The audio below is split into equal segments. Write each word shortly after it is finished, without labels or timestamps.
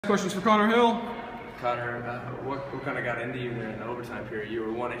Questions for Connor Hill. Connor, what kind of got into you there in the overtime period? You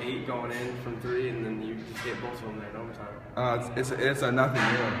were 1 of 8 going in from 3, and then you just hit both of them there in overtime. It's a nothing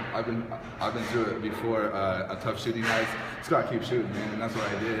new. I've been through it before. A tough shooting night. Just gotta keep shooting, man, and that's what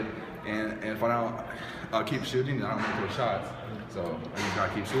I did. And if I don't keep shooting, then I don't make those shots. So I just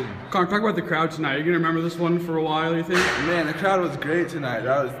gotta keep shooting. Connor, talk about the crowd tonight. You're gonna remember this one for a while, you think? Man, the crowd was great tonight.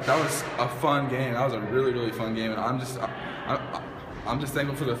 That was a fun game. That was a really fun game, and I'm just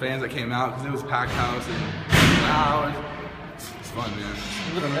thankful for the fans that came out because it was packed house and it's fun, man.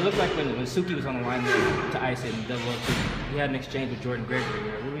 It looked like when Suki was on the line there to ice it and double up, he had an exchange with Jordan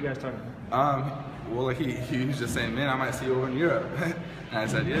Gregory. What were you guys talking about? Well, like he was just saying, man, I might see you over in Europe. And I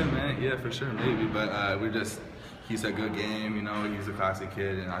said, yeah, man, yeah, for sure, maybe. But he said good game, you know, he's a classic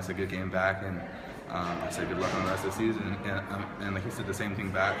kid, and I said good game back, and I said good luck on the rest of the season, and like he said the same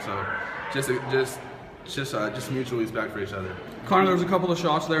thing back. So just mutual respect for each other. Connor, there was a couple of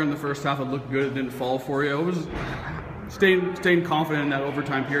shots there in the first half that looked good. It didn't fall for you. What was staying confident in that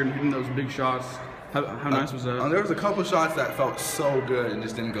overtime period and hitting those big shots? How nice was that? There was a couple shots that felt so good and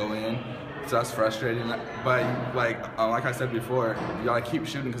just didn't go in. So that's frustrating. But like I said before, you gotta keep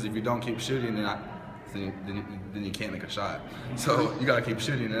shooting, because if you don't keep shooting, then you can't make a shot. So you gotta keep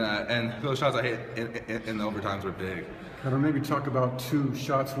shooting, and those shots I hit in the overtimes were big. Connor, maybe talk about 2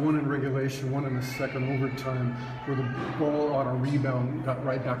 shots, one in regulation, one in the second overtime, where the ball on a rebound got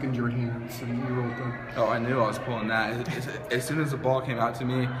right back into your hands and you rolled them. Oh, I knew I was pulling that. As soon as the ball came out to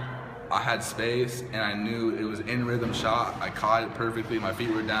me, I had space and I knew it was in rhythm shot. I caught it perfectly, my feet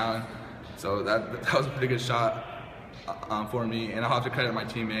were down. So that was a pretty good shot for me. And I'll have to credit my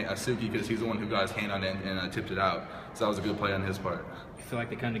teammate, Suki, because he's the one who got his hand on it and tipped it out. So that was a good play on his part. You feel like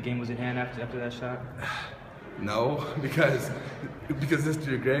the kind of game was in hand after that shot? No, because this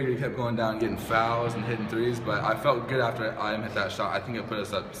dude Gregory kept going down, getting fouls and hitting threes. But I felt good after I hit that shot. I think it put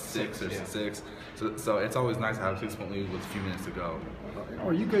us up 6 or 6. So it's always nice to have a 6-point lead with a few minutes to go.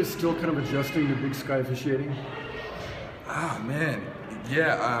 Are you guys still kind of adjusting to Big Sky officiating? Man,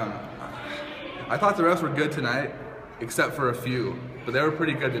 yeah. I thought the refs were good tonight, except for a few. But they were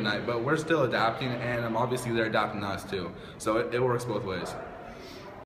pretty good tonight. But we're still adapting, and obviously they're adapting to us too. So it works both ways.